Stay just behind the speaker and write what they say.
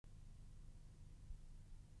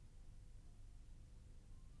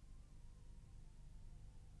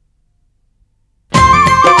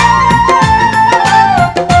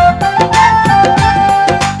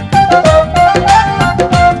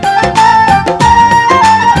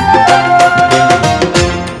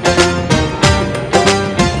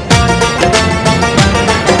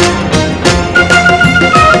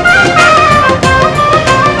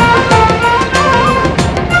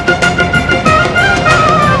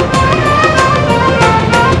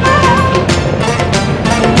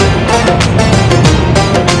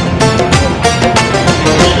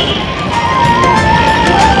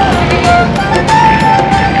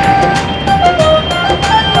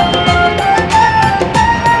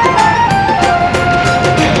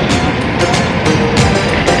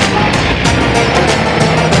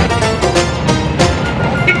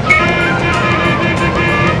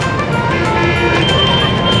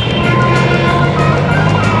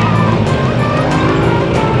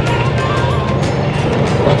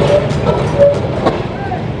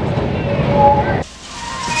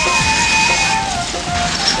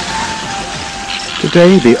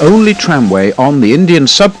Today, the only tramway on the Indian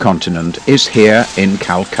subcontinent is here in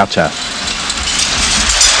Calcutta.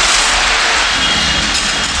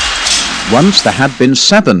 Once there had been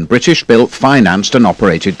 7 British-built, financed and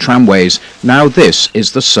operated tramways. Now this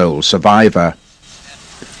is the sole survivor.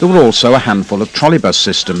 There were also a handful of trolleybus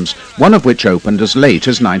systems, one of which opened as late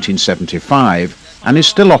as 1975 and is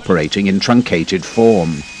still operating in truncated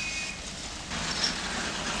form.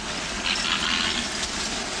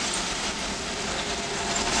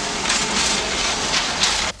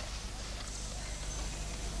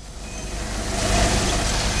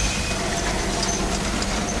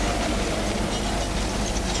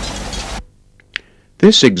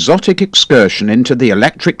 This exotic excursion into the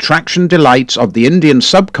electric traction delights of the Indian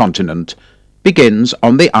subcontinent begins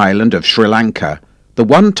on the island of Sri Lanka, the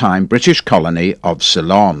one-time British colony of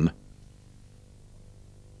Ceylon.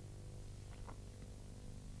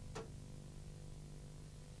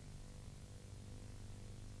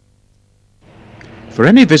 For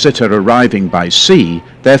any visitor arriving by sea,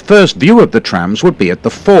 their first view of the trams would be at the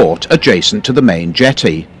fort adjacent to the main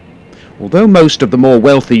jetty. Although most of the more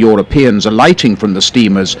wealthy Europeans alighting from the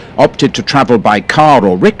steamers opted to travel by car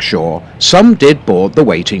or rickshaw, some did board the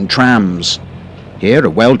waiting trams. Here a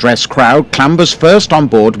well-dressed crowd clambers first on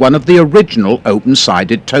board one of the original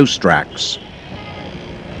open-sided toast racks,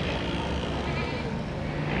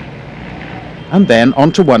 and then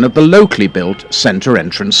onto one of the locally built centre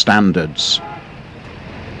entrance standards.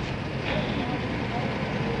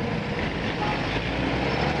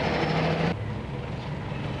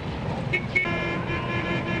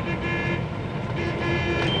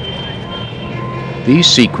 These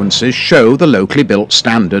sequences show the locally built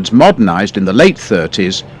standards modernised in the late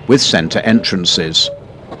 30s with centre entrances.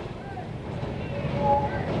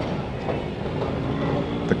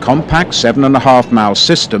 The compact 7.5-mile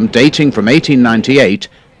system dating from 1898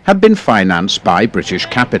 had been financed by British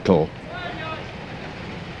capital.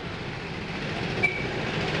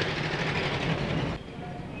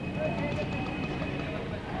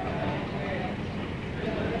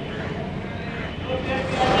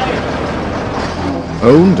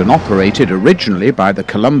 Owned and operated originally by the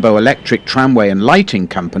Colombo Electric Tramway and Lighting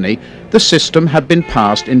Company, the system had been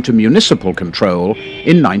passed into municipal control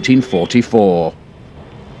in 1944.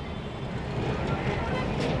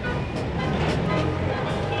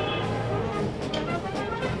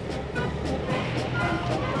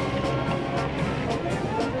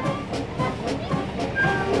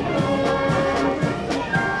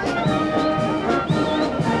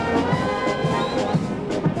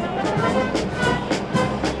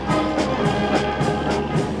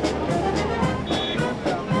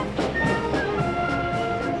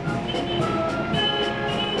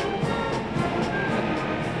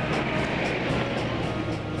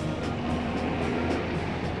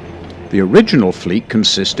 The original fleet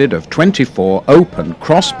consisted of 24 open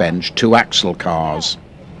crossbench 2-axle cars.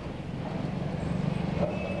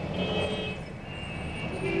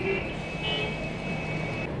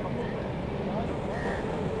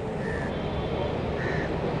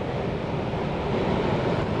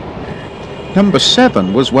 Number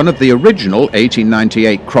 7 was one of the original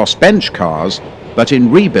 1898 crossbench cars, but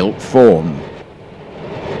in rebuilt form.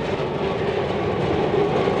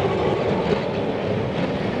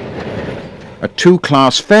 A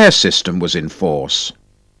 2-class fare system was in force.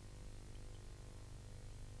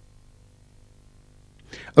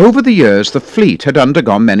 Over the years, the fleet had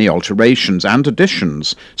undergone many alterations and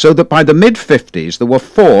additions, so that by the mid-50s there were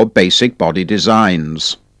 4 basic body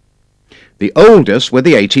designs. The oldest were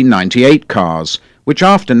the 1898 cars, which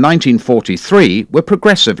after 1943 were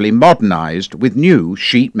progressively modernised with new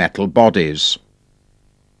sheet metal bodies.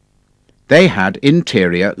 They had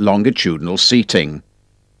interior longitudinal seating.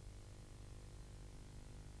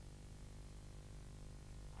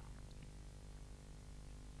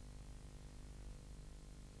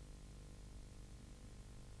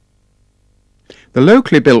 The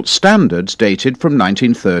locally built standards dated from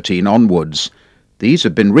 1913 onwards. These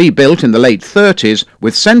had been rebuilt in the late 30s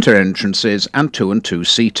with centre entrances and 2-and-2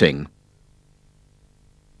 seating.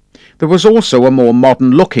 There was also a more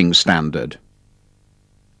modern-looking standard.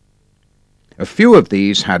 A few of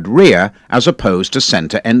these had rear as opposed to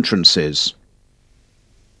centre entrances.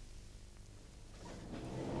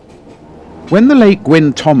 When the late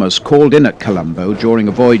Gwyn Thomas called in at Colombo during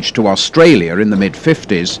a voyage to Australia in the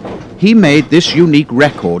mid-50s, he made this unique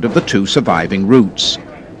record of the 2 surviving routes.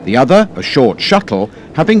 The other, a short shuttle,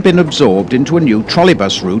 having been absorbed into a new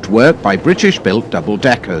trolleybus route worked by British-built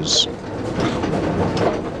double-deckers.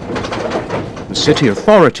 The city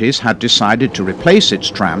authorities had decided to replace its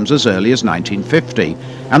trams as early as 1950,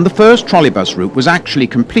 and the first trolleybus route was actually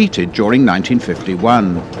completed during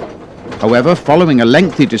 1951. However, following a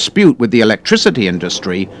lengthy dispute with the electricity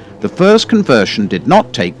industry, the first conversion did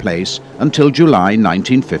not take place until July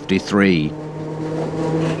 1953.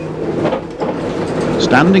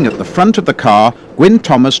 Standing at the front of the car, Gwyn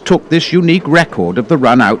Thomas took this unique record of the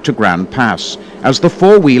run out to Grand Pass as the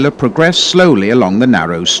four-wheeler progressed slowly along the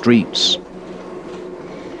narrow streets.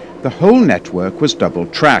 The whole network was double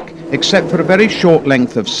track, except for a very short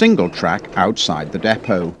length of single track outside the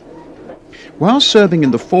depot. While serving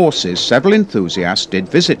in the forces, several enthusiasts did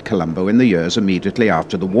visit Colombo in the years immediately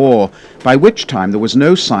after the war, by which time there was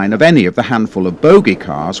no sign of any of the handful of bogie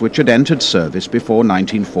cars which had entered service before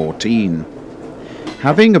 1914.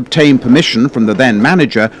 Having obtained permission from the then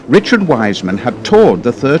manager, Richard Wiseman had toured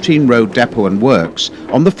the 13-road depot and works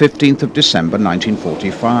on the 15th of December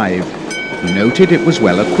 1945. He noted it was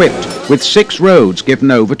well equipped, with 6 roads given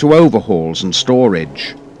over to overhauls and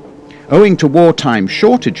storage. Owing to wartime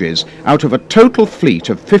shortages, out of a total fleet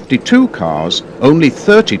of 52 cars, only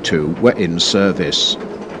 32 were in service.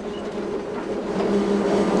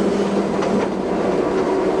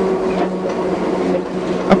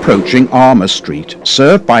 Approaching Armour Street,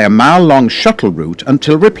 served by a mile-long shuttle route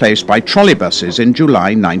until replaced by trolleybuses in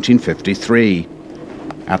July 1953.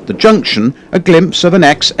 At the junction, a glimpse of an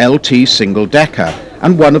ex-LT single-decker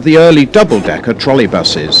and one of the early double-decker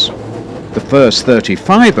trolleybuses, the first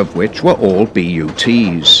 35 of which were all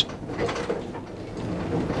BUTs.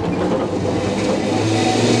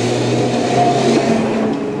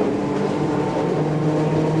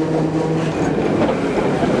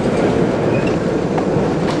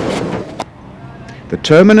 The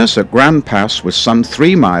terminus at Grand Pass was some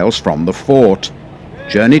 3 miles from the fort.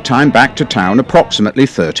 Journey time back to town approximately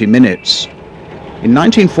 30 minutes. In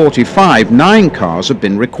 1945, 9 cars had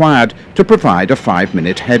been required to provide a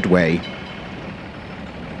 5-minute headway.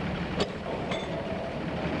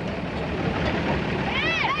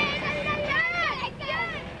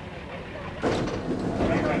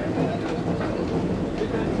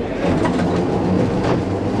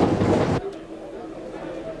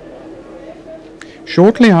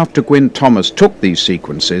 Shortly after Gwyn Thomas took these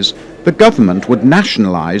sequences, the government would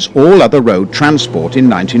nationalise all other road transport in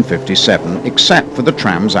 1957 except for the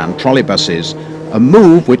trams and trolleybuses, a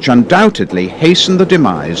move which undoubtedly hastened the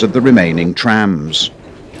demise of the remaining trams.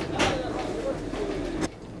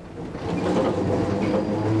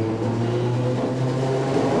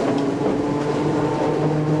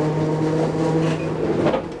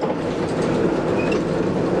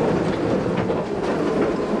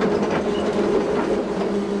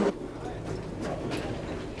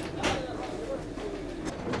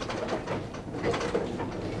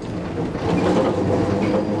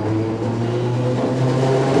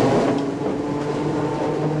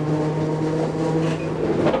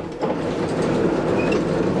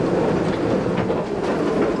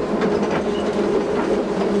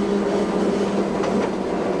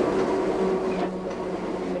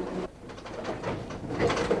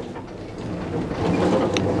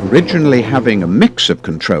 Originally having a mix of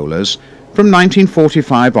controllers, from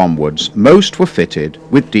 1945 onwards most were fitted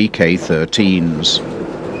with DK13s.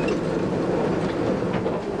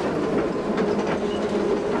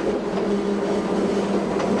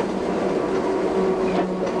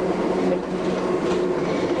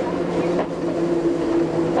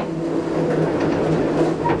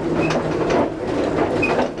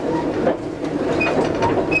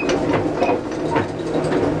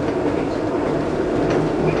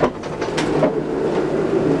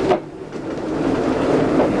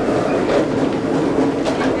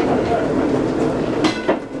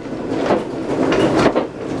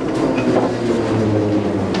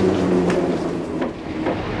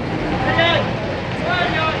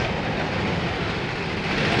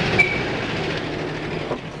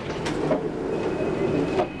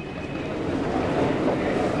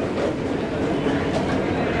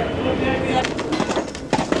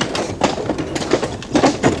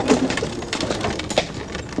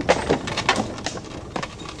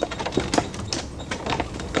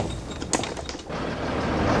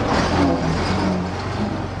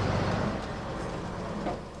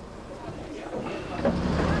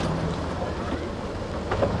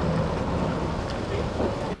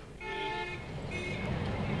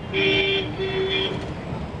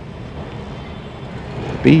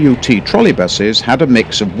 BUT trolleybuses had a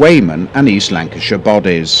mix of Weyman and East Lancashire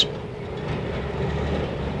bodies.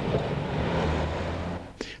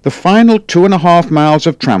 The final 2.5 miles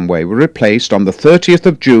of tramway were replaced on the 30th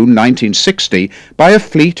of June 1960 by a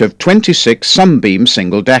fleet of 26 Sunbeam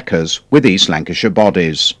single-deckers with East Lancashire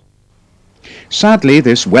bodies. Sadly,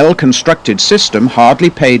 this well-constructed system hardly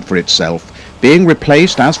paid for itself, being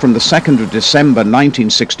replaced as from the 2nd of December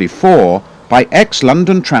 1964 by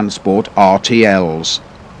ex-London Transport RTLs,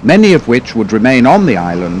 many of which would remain on the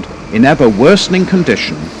island in ever-worsening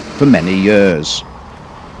condition for many years.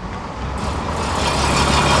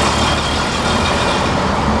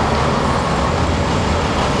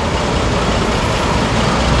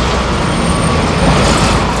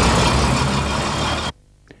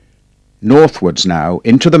 Northwards now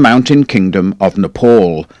into the mountain kingdom of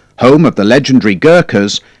Nepal, home of the legendary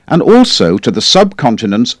Gurkhas, and also to the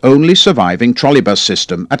subcontinent's only surviving trolleybus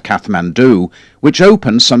system at Kathmandu, which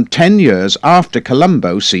opened some 10 years after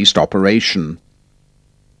Colombo ceased operation.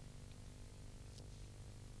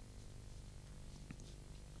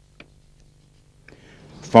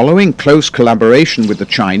 Following close collaboration with the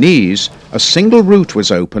Chinese, a single route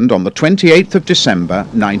was opened on the 28th of December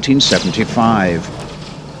 1975.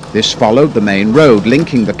 This followed the main road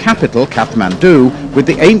linking the capital, Kathmandu, with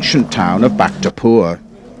the ancient town of Bhaktapur.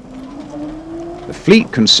 The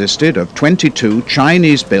fleet consisted of 22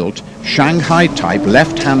 Chinese-built, Shanghai-type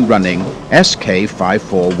left-hand running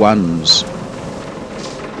SK541s.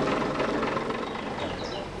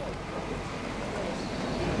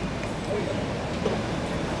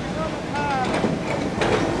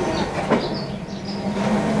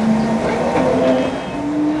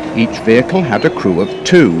 Each vehicle had a crew of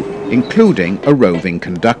 2, including a roving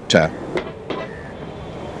conductor.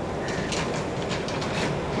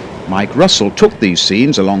 Mike Russell took these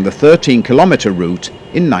scenes along the 13-kilometre route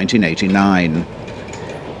in 1989.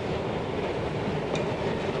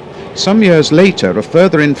 Some years later, a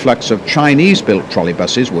further influx of Chinese-built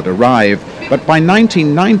trolleybuses would arrive, but by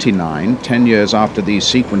 1999, 10 years after these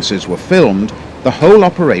sequences were filmed, the whole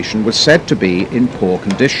operation was said to be in poor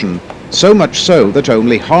condition, so much so that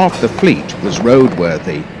only half the fleet was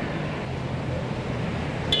roadworthy.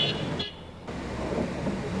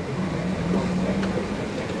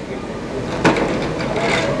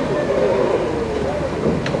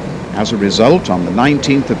 As a result, on the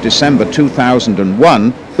 19th of December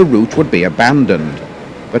 2001, the route would be abandoned.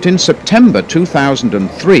 But in September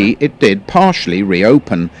 2003, it did partially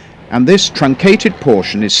reopen, and this truncated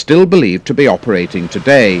portion is still believed to be operating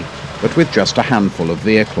today, but with just a handful of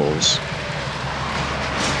vehicles.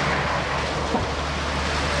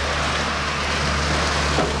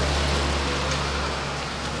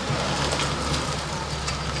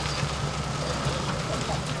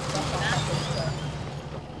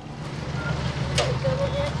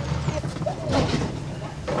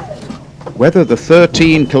 Whether the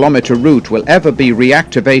 13-kilometre route will ever be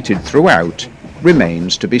reactivated throughout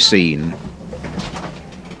remains to be seen.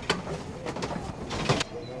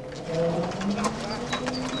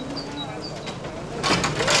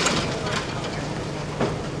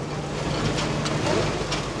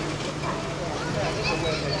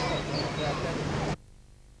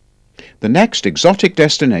 The next exotic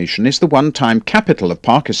destination is the one-time capital of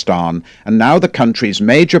Pakistan and now the country's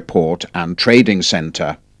major port and trading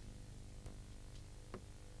centre.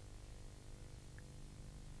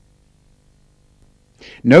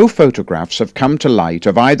 No photographs have come to light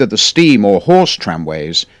of either the steam or horse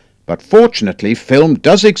tramways, but fortunately film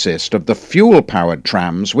does exist of the fuel-powered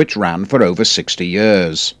trams which ran for over 60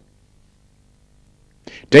 years.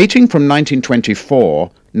 Dating from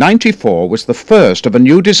 1924, 94 was the first of a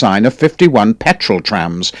new design of 51 petrol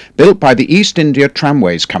trams built by the East India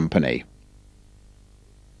Tramways Company.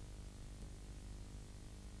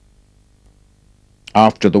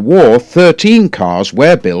 After the war, 13 cars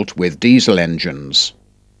were built with diesel engines.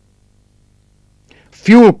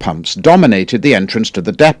 Fuel pumps dominated the entrance to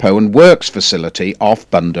the depot and works facility off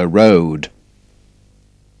Bunda Road.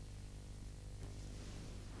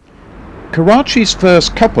 Karachi's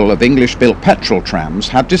first couple of English-built petrol trams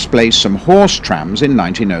had displaced some horse trams in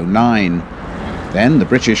 1909. Then the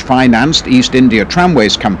British-financed East India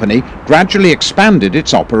Tramways Company gradually expanded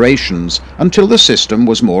its operations until the system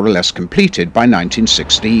was more or less completed by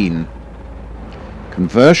 1916.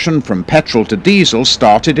 Conversion from petrol to diesel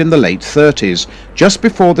started in the late 30s, just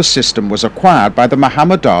before the system was acquired by the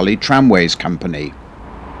Muhammad Ali Tramways Company.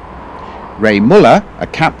 Ray Muller, a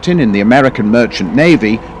captain in the American Merchant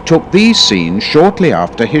Navy, took these scenes shortly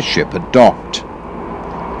after his ship had docked.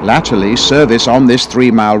 Latterly, service on this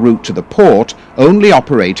 3-mile route to the port only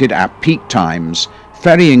operated at peak times,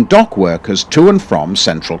 ferrying dock workers to and from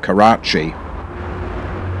central Karachi.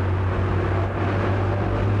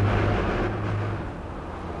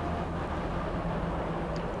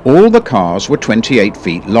 All the cars were 28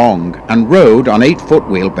 feet long and rode on 8-foot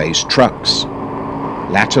wheelbase trucks.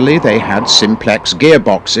 Latterly they had simplex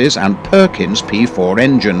gearboxes and Perkins P4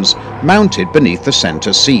 engines mounted beneath the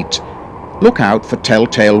centre seat. Look out for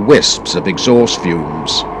telltale wisps of exhaust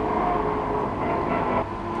fumes.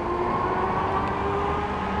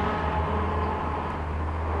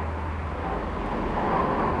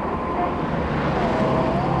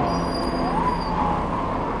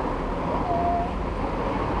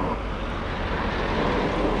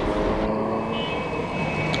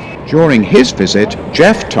 During his visit,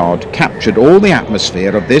 Jeff Todd captured all the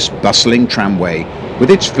atmosphere of this bustling tramway with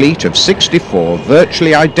its fleet of 64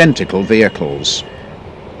 virtually identical vehicles.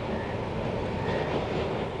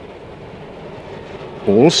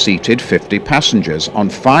 All seated 50 passengers on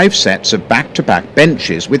 5 sets of back-to-back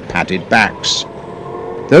benches with padded backs.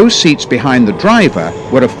 Those seats behind the driver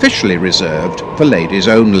were officially reserved for ladies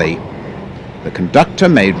only. The conductor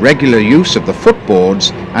made regular use of the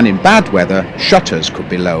footboards, and in bad weather, shutters could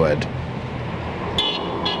be lowered.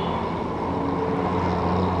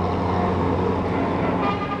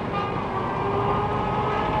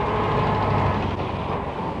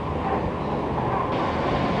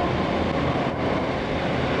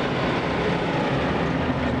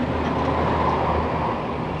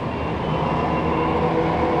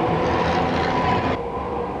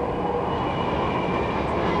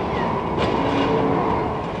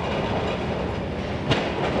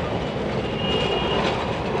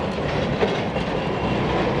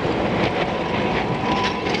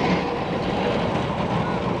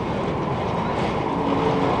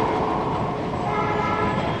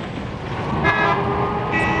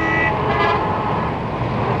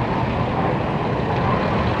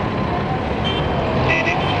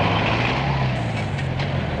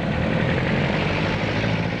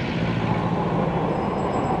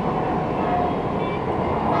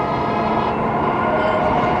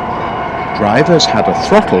 Drivers had a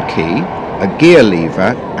throttle key, a gear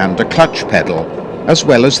lever and a clutch pedal, as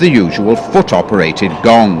well as the usual foot-operated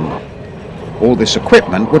gong. All this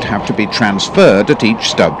equipment would have to be transferred at each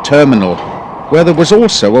stub terminal, where there was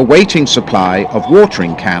also a waiting supply of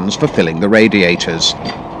watering cans for filling the radiators.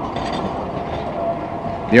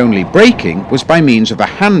 The only braking was by means of a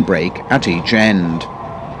handbrake at each end.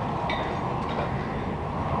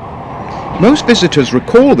 Most visitors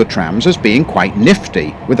recall the trams as being quite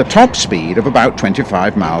nifty, with a top speed of about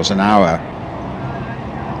 25 miles an hour.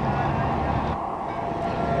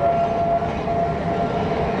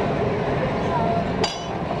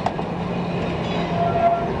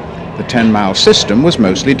 The 10-mile system was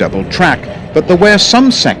mostly double track, but there were some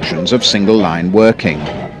sections of single line working.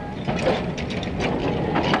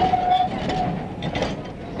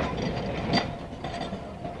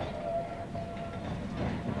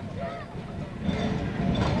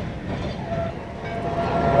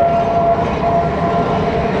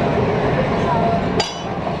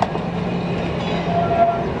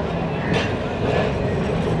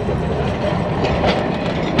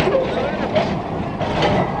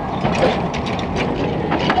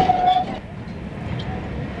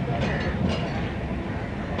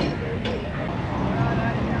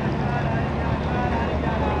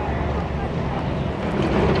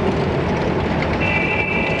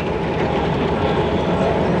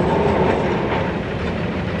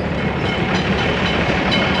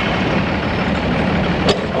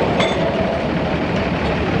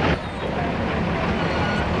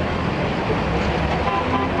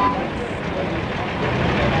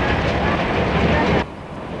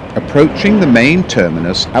 Approaching the main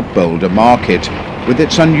terminus at Boulder Market with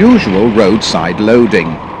its unusual roadside loading.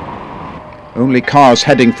 Only cars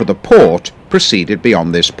heading for the port proceeded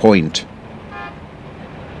beyond this point.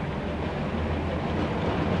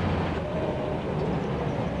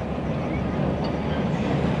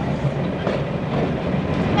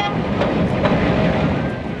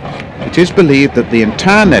 It is believed that the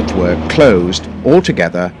entire network closed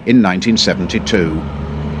altogether in 1972.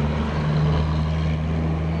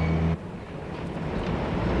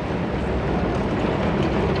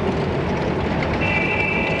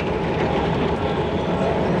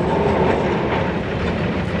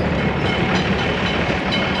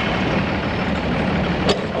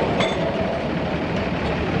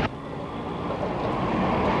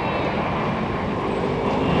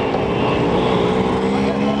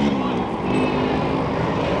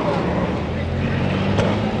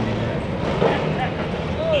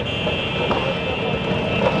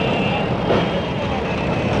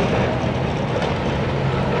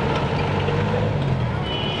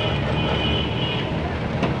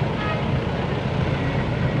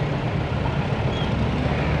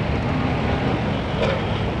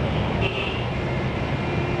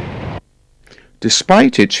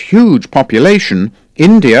 Despite its huge population,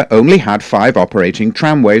 India only had 5 operating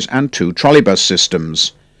tramways and 2 trolleybus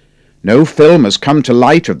systems. No film has come to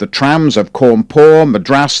light of the trams of Cawnpore,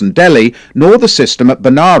 Madras and Delhi, nor the system at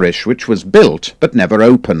Benares, which was built but never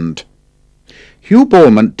opened. Hugh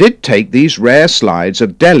Beaumont did take these rare slides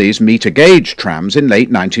of Delhi's meter-gauge trams in late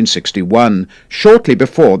 1961, shortly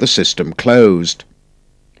before the system closed.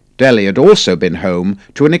 Delhi had also been home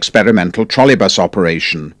to an experimental trolleybus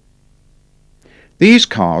operation. These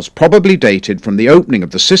cars probably dated from the opening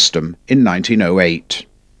of the system in 1908.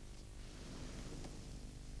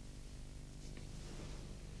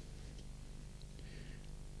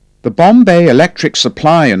 The Bombay Electric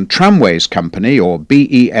Supply and Tramways Company, or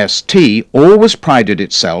BEST, always prided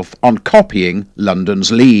itself on copying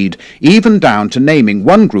London's lead, even down to naming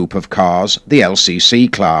one group of cars the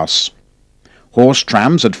LCC class. Horse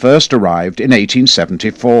trams had first arrived in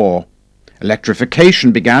 1874.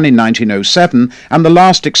 Electrification began in 1907 and the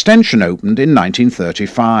last extension opened in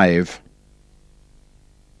 1935.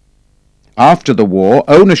 After the war,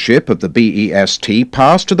 ownership of the BEST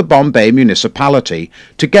passed to the Bombay municipality,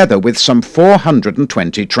 together with some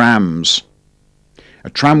 420 trams. A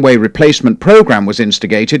tramway replacement programme was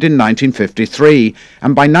instigated in 1953,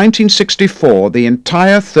 and by 1964 the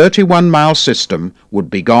entire 31-mile system would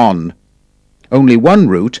be gone. Only one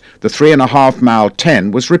route, the 3.5-mile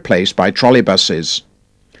 10, was replaced by trolleybuses.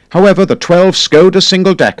 However, the 12 Skoda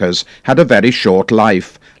single-deckers had a very short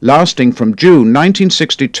life, lasting from June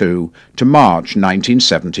 1962 to March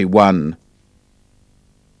 1971.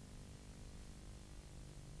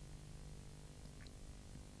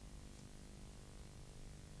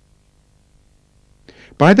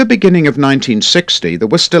 By the beginning of 1960 there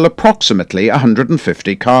were still approximately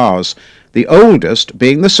 150 cars, the oldest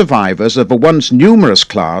being the survivors of a once numerous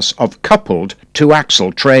class of coupled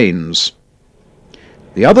 2-axle trains.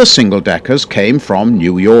 The other single-deckers came from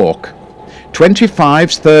New York.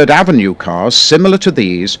 25's Third Avenue cars similar to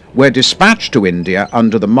these were dispatched to India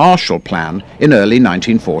under the Marshall Plan in early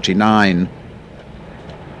 1949.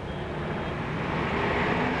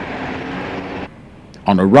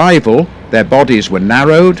 On arrival, their bodies were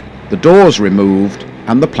narrowed, the doors removed,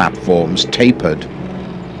 and the platforms tapered.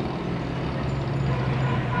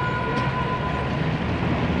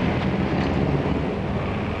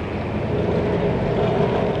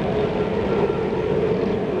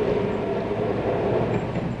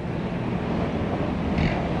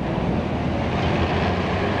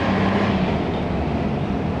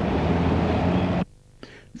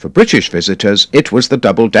 For British visitors, it was the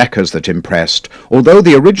double-deckers that impressed, although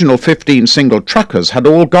the original 15 single truckers had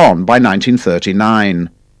all gone by 1939.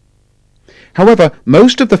 However,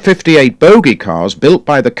 most of the 58 bogie cars built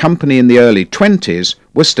by the company in the early 20s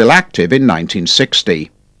were still active in 1960.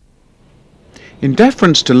 In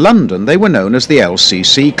deference to London, they were known as the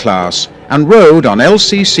LCC class and rode on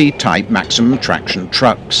LCC-type maximum traction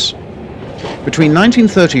trucks. Between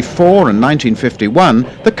 1934 and 1951,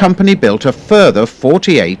 the company built a further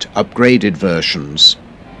 48 upgraded versions.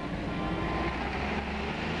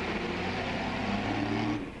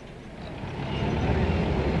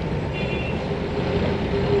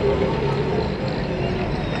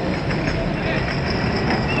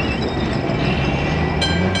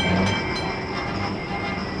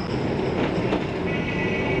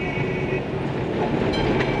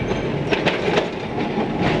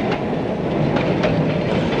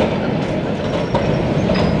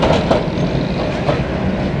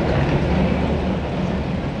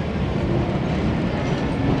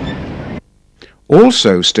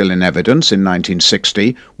 Also still in evidence in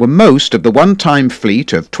 1960 were most of the one-time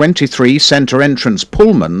fleet of 23 centre entrance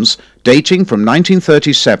Pullmans dating from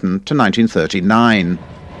 1937 to 1939.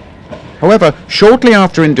 However, shortly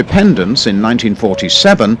after independence in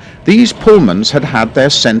 1947, these Pullmans had had their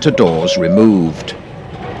centre doors removed.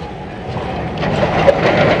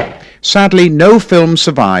 Sadly, no film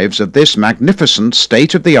survives of this magnificent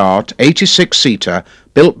state-of-the-art 86-seater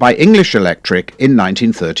built by English Electric in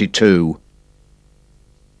 1932.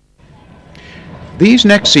 These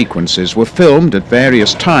next sequences were filmed at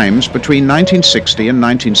various times between 1960 and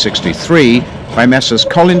 1963 by Messrs.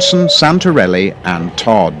 Collinson, Santarelli and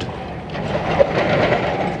Todd.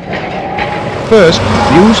 First,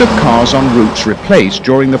 views of cars on routes replaced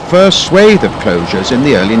during the first swathe of closures in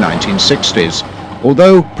the early 1960s,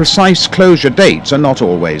 although precise closure dates are not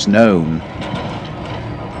always known.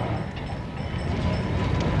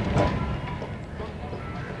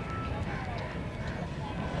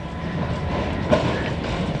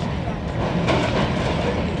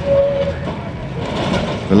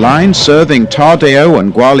 The lines serving Tardeo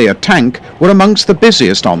and Gwalior Tank were amongst the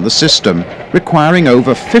busiest on the system, requiring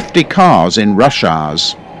over 50 cars in rush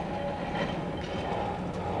hours.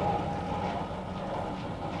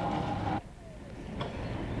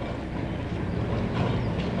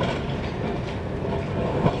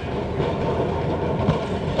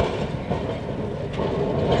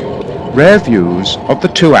 Rare views of the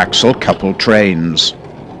two-axle coupled trains.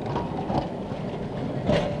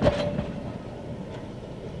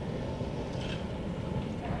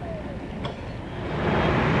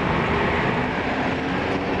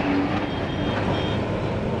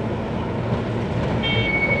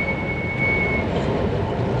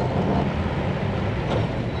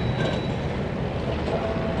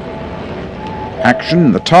 Action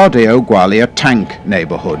in the Tardeo-Gwalia tank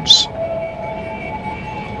neighbourhoods.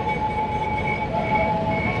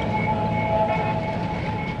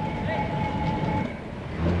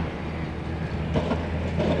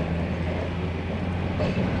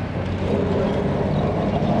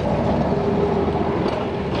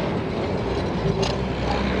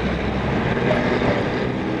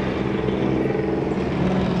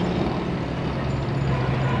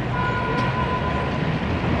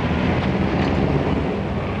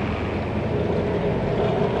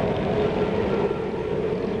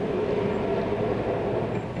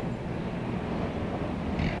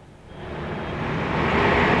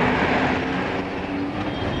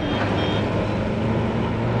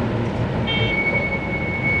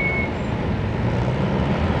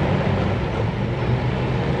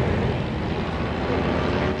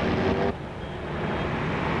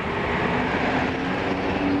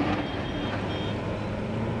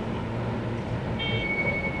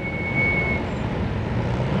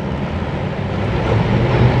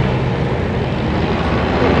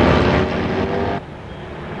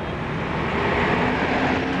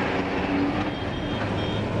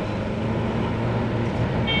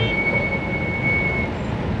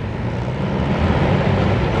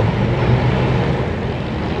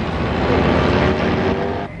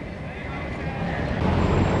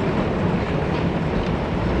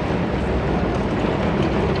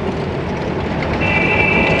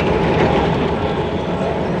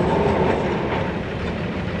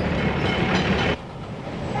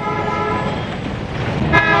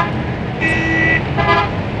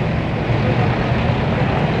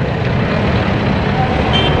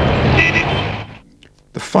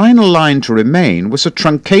 The final line to remain was a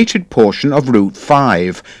truncated portion of Route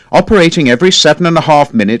 5, operating every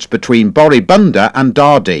 7.5 minutes between Boribunda and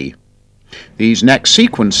Dardie. These next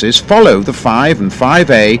sequences follow the 5 and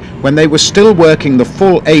 5A when they were still working the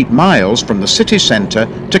full 8 miles from the city centre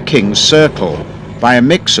to King's Circle by a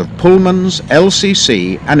mix of Pullmans,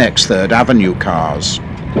 LCC and X3rd Avenue cars.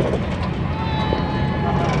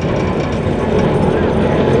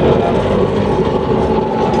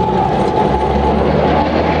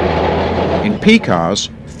 In peak hours,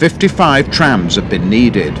 55 trams have been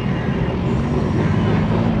needed.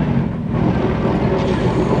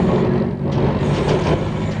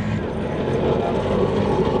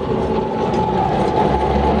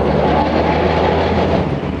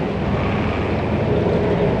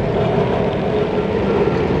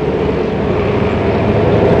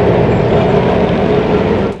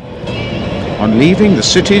 On leaving the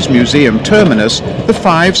city's museum terminus, the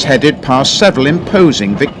Fives headed past several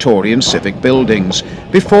imposing Victorian civic buildings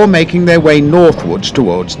before making their way northwards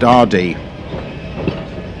towards Dardie.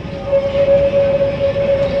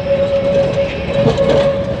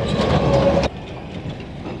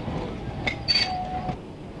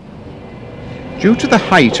 Due to the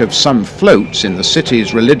height of some floats in the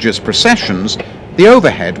city's religious processions, the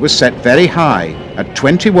overhead was set very high at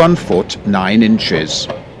 21 foot 9 inches.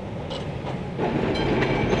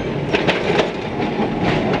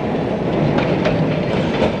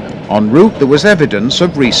 En route there was evidence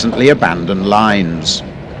of recently abandoned lines.